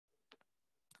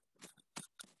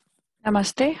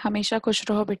Namaste, Hamisha Khush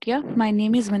Raho Bitiya. My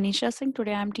name is Manisha Singh.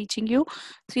 Today I am teaching you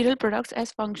cereal products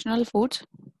as functional foods.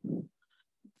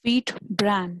 Wheat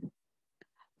bran.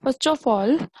 First of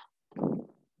all,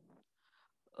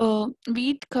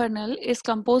 wheat kernel is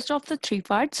composed of the three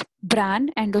parts: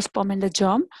 bran, endosperm, and the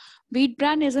germ. Wheat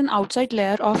bran is an outside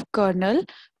layer of kernel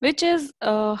which is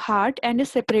hard and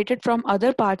is separated from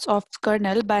other parts of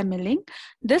kernel by milling.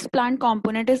 This plant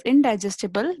component is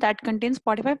indigestible, that contains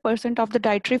 45% of the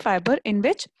dietary fiber, in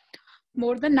which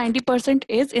more than 90%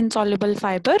 is insoluble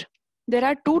fiber. There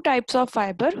are two types of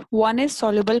fiber. One is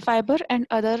soluble fiber and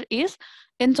other is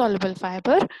insoluble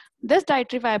fiber. This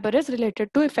dietary fiber is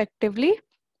related to effectively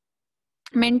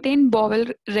maintain bowel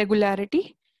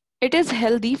regularity. It is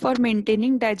healthy for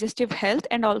maintaining digestive health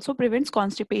and also prevents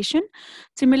constipation.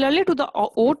 Similarly to the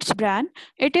oats bran,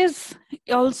 it is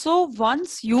also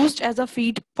once used as a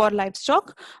feed for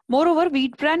livestock. Moreover,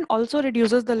 wheat bran also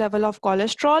reduces the level of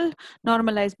cholesterol,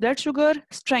 normalize blood sugar,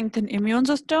 strengthen immune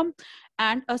system,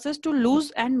 and assist to lose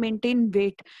and maintain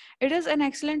weight. It is an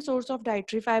excellent source of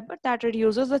dietary fiber that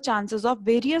reduces the chances of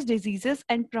various diseases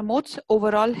and promotes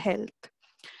overall health.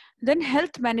 Then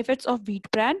health benefits of wheat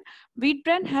bran. Wheat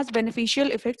bran has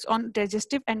beneficial effects on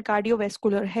digestive and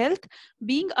cardiovascular health.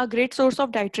 Being a great source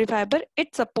of dietary fiber,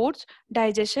 it supports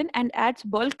digestion and adds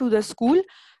bulk to the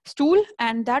stool,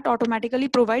 and that automatically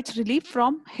provides relief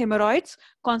from hemorrhoids,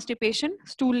 constipation,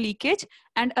 stool leakage,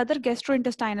 and other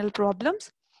gastrointestinal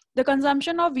problems. The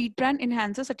consumption of wheat bran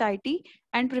enhances satiety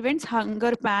and prevents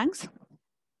hunger pangs.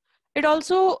 It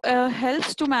also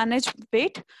helps to manage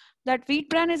weight. That wheat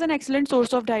bran is an excellent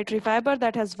source of dietary fiber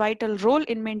that has vital role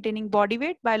in maintaining body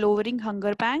weight by lowering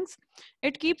hunger pangs.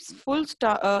 It keeps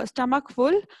stomach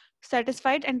full,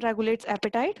 satisfied, and regulates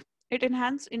appetite. It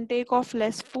enhances intake of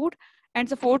less food and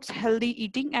supports healthy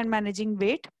eating and managing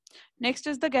weight. Next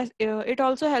is it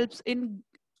also helps in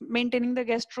maintaining the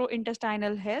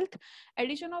gastrointestinal health.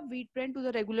 Addition of wheat bran to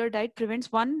the regular diet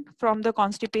prevents one from the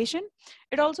constipation.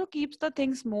 It also keeps the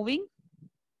things moving.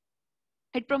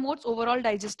 It promotes overall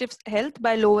digestive health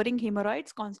by lowering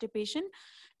hemorrhoids, constipation,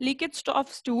 leakage of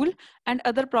stool, and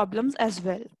other problems as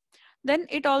well. Then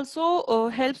it also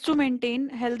helps to maintain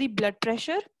healthy blood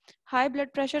pressure. High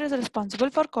blood pressure is responsible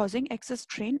for causing excess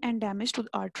strain and damage to the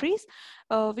arteries.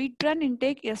 Wheat bran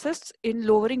intake assists in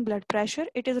lowering blood pressure.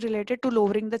 It is related to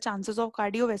lowering the chances of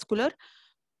cardiovascular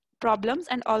problems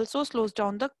and also slows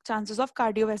down the chances of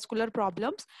cardiovascular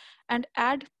problems. And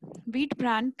add wheat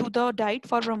bran to the diet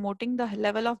for promoting the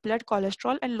level of blood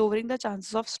cholesterol and lowering the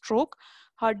chances of stroke,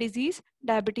 heart disease,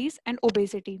 diabetes, and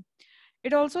obesity.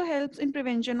 It also helps in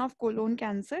prevention of colon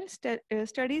cancer.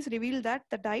 Studies reveal that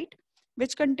the diet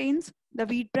which contains the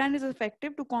wheat bran is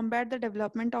effective to combat the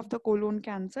development of the colon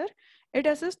cancer. It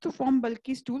assists to form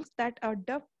bulky stools that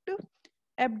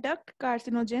abduct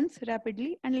carcinogens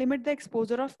rapidly and limit the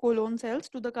exposure of colon cells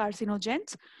to the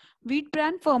carcinogens. Wheat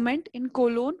bran ferment in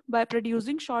colon by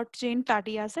producing short chain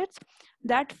fatty acids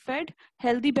that fed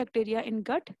healthy bacteria in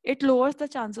gut. It lowers the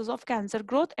chances of cancer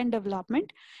growth and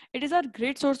development. It is a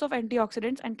great source of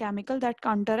antioxidants and chemicals that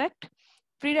counteract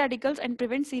free radicals and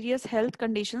prevent serious health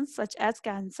conditions such as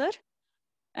cancer.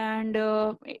 And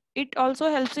it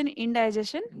also helps in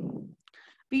indigestion.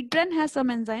 Wheat bran has some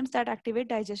enzymes that activate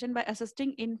digestion by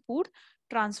assisting in food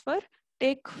transfer.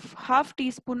 Take half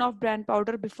teaspoon of bran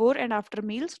powder before and after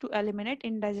meals to eliminate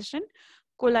indigestion,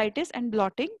 colitis, and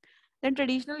bloating. Then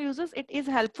traditional uses, it is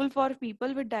helpful for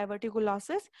people with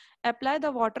diverticulosis. Apply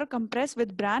the water compressed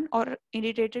with bran or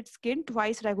irritated skin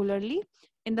twice regularly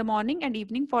in the morning and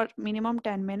evening for minimum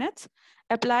 10 minutes.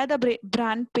 Apply the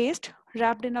bran paste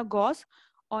wrapped in a gauze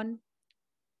on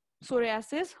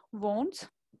psoriasis, wounds.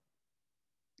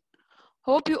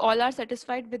 Hope you all are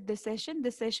satisfied with this session.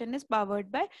 This session is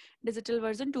powered by Digital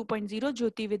Version 2.0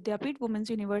 Jyoti Vidyapeeth Women's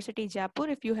University Jaipur.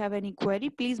 If you have any query,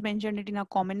 please mention it in a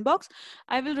comment box.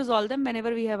 I will resolve them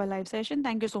whenever we have a live session.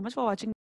 Thank you so much for watching.